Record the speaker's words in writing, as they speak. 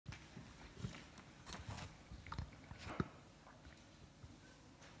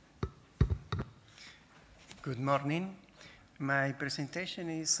Good morning. My presentation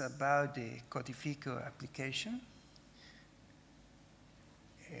is about the CODIFICIO application.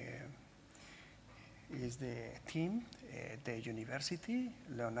 Is the team, the university,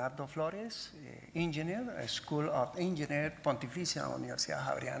 Leonardo Flores, engineer, School of Engineering, Pontificia Universidad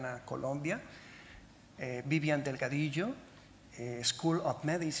Javeriana, Colombia, Vivian Delgadillo, School of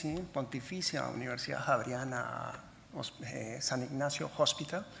Medicine, Pontificia Universidad Javeriana, San Ignacio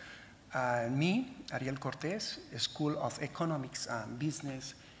Hospital, me, Ariel Cortes, School of Economics and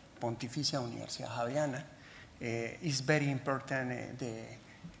Business, Pontificia Universidad Javeriana. It's very important the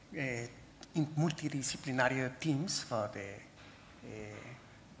multidisciplinary teams for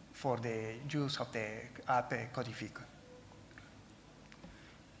the use of the app CODIFICIO.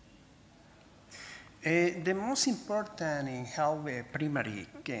 The most important in health primary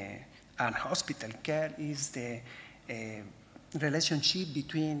and hospital care is the relationship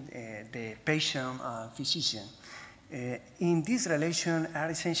between the patient and physician. In this relation are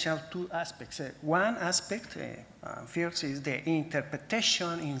essential two aspects. One aspect, first, is the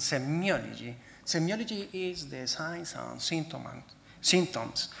interpretation in semiology. Semiology is the signs and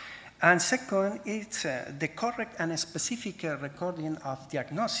symptoms. And second, it's the correct and specific recording of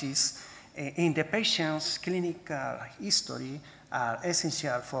diagnosis in the patient's clinical history are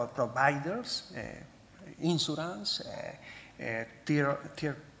essential for providers, insurance,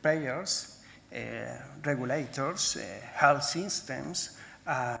 tier payers, regulators, health systems,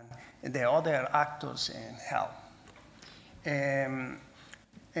 and the other actors in health.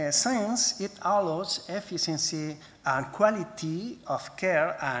 Science, it allows efficiency and quality of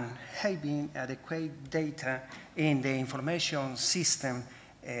care and having adequate data in the information system.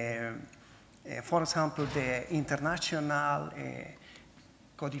 For example, the international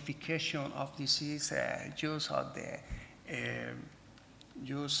codification of disease use of the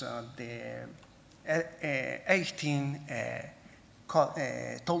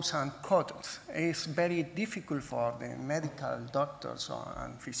 18,000 codes. It's very difficult for the medical doctors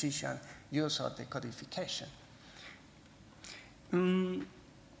and physicians use of the codification.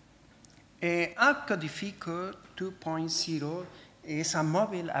 App CODIFICIO 2.0 is a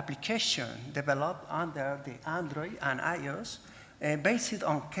mobile application developed under the Android and iOS based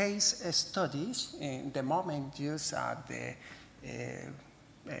on case studies. In the moment used at the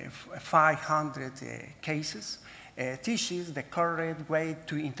 500 cases, teaches the correct way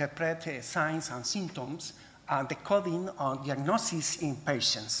to interpret signs and symptoms and the coding of diagnosis in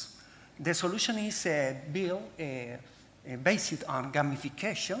patients. The solution is built based on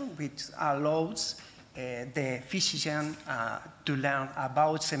gamification, which allows the physician to learn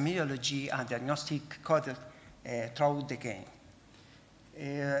about semiology and diagnostic code through the game.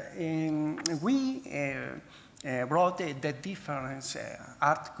 We wrote the different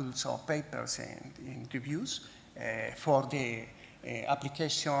articles or papers and reviews for the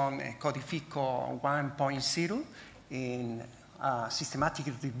application CODIFICIO 1.0 in systematic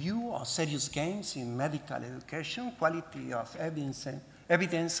review of serious gains in medical education, quality of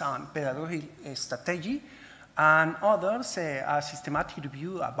evidence and pedagogic strategy, and others a systematic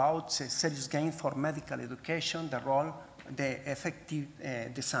review about serious gain for medical education, the role, the effective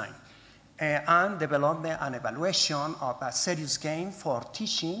design, and development and evaluation of a serious gain for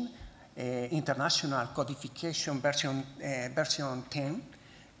teaching, international codification version 10,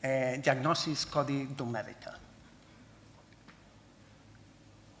 diagnosis coding to medical.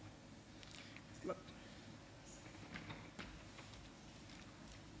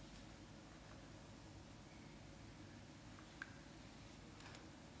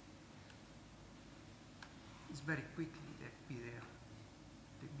 It's very quickly the video.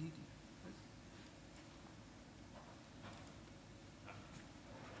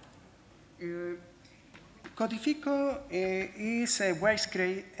 CODIFICIO is was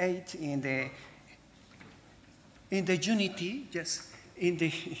created in the Unity, yes, in the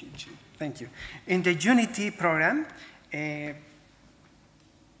thank you, in the Unity program.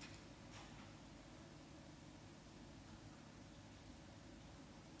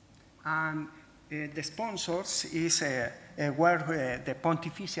 And the sponsors is were the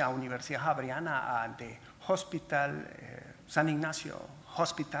Pontificia Universidad Javeriana and the hospital, San Ignacio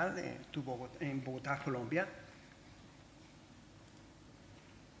Hospital in Bogotá, Colombia.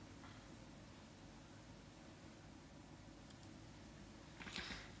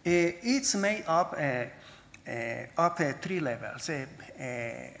 It's made up of 3 levels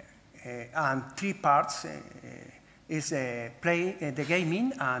and 3 parts. Is the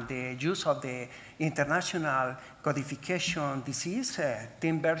gaming and the use of the international codification disease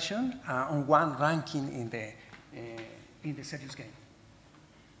team version on 1 ranking in the serious game.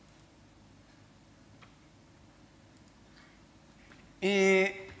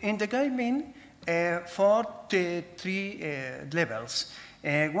 In the guideline, for the three levels.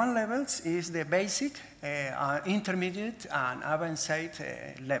 One level is the basic, intermediate, and advanced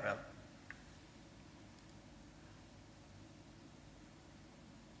level.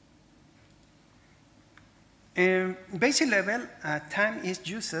 Basic level, time is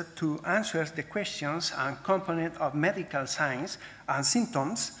used to answer the questions and components of medical science and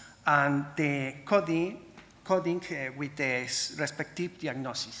symptoms and the coding with the respective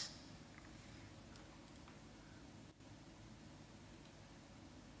diagnosis.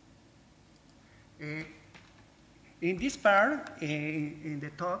 In this part, in the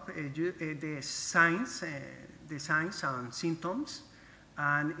top, the signs and symptoms,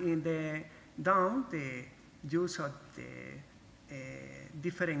 and in the down, the use of the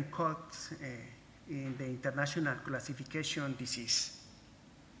different codes in the International Classification Disease.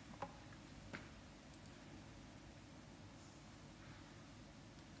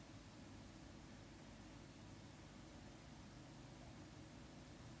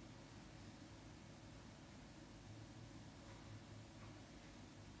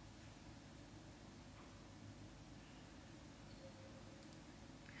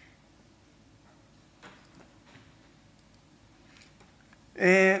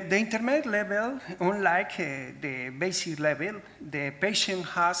 The intermediate level, unlike the basic level, the patient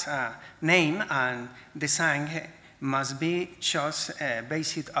has a name and the sign must be chosen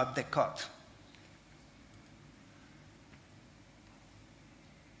based on the code.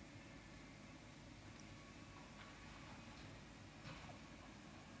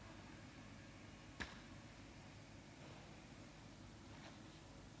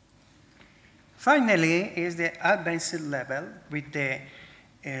 Finally, is the advanced level with the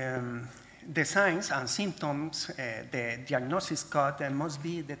signs and symptoms, the diagnosis code must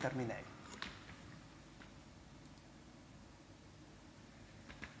be determined.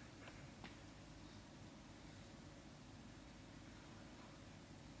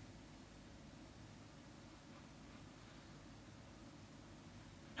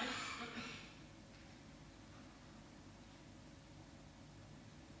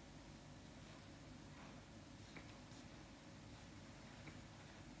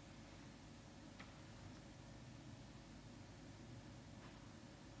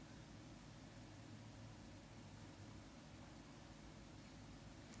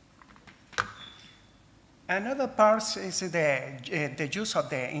 Another part is the use of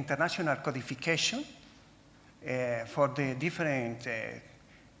the international codification for the different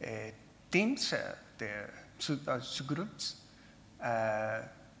teams, the subgroups.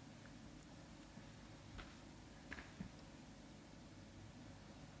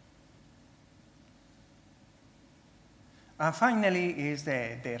 And finally is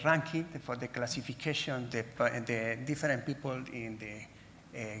the ranking for the classification, the different people in the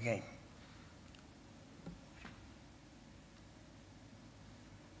game.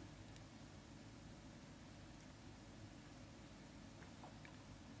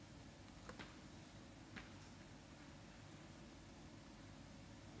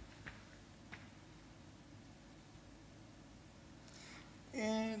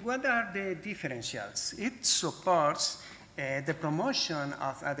 What are the differentials? It supports the promotion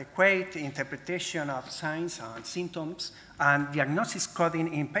of adequate interpretation of signs and symptoms and diagnosis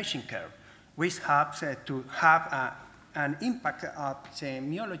coding in patient care, which helps to have an impact of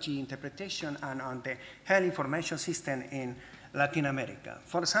semiology interpretation and on the health information system in Latin America.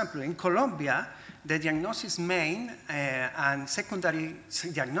 For example, in Colombia, the diagnosis main and secondary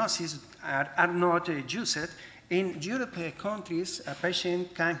diagnosis are not used. In European countries, a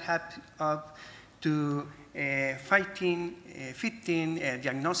patient can have up to 15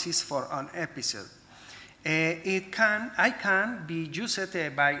 diagnoses for an episode. I can be used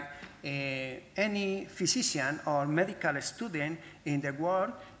by any physician or medical student in the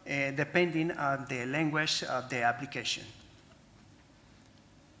world, depending on the language of the application.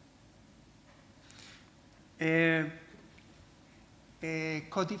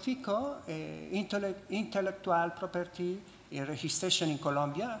 CODIFICO, intellectual property registration in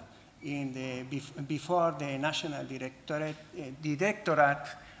Colombia, before the National Directorate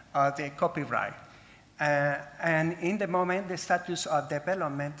of the Copyright. And in the moment, the status of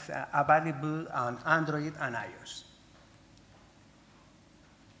development available on Android and iOS.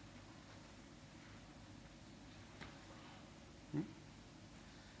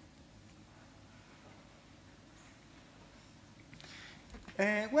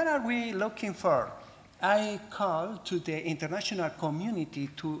 What are we looking for? I call to the international community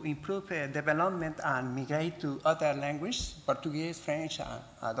to improve development and migrate to other languages, Portuguese, French,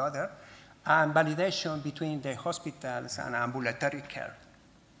 and other, and validation between the hospitals and ambulatory care.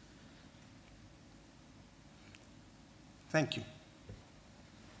 Thank you.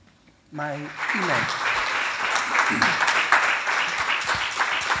 My email.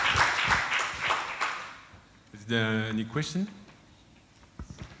 Is there any question?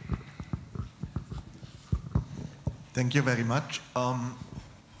 Thank you very much.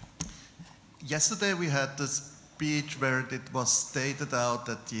 Yesterday we had the speech where it was stated out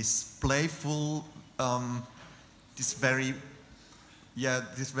that this playful, this very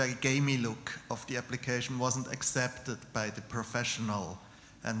gamey look of the application wasn't accepted by the professional.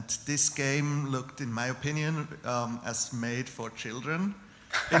 And this game looked, in my opinion, as made for children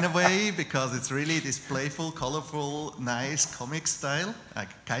in a way, because it's really this playful, colorful, nice comic style. I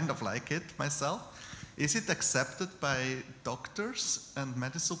kind of like it myself. Is it accepted by doctors and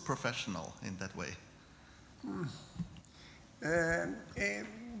medical professionals in that way?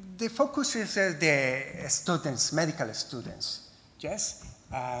 The focus is the students, medical students, yes?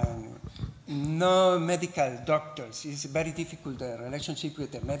 No medical doctors. It's very difficult, the relationship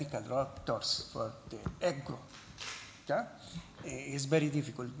with the medical doctors for the ego. Yeah? It's very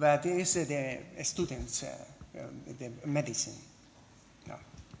difficult, but it's the students, the medicine. No.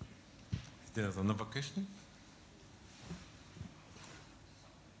 There's another question.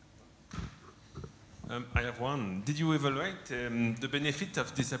 I have one. Did you evaluate the benefit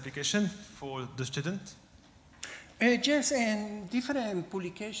of this application for the student? Just in different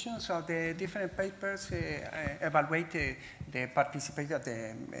publications of the different papers evaluate the participation of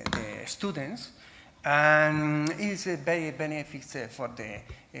the students, and it's very beneficial for the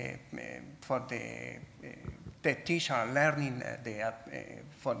teacher learning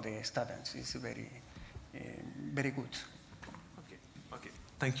for the students. It's very very good. Okay.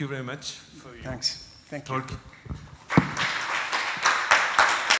 Thank you very much for your Thanks. Thank talk. you.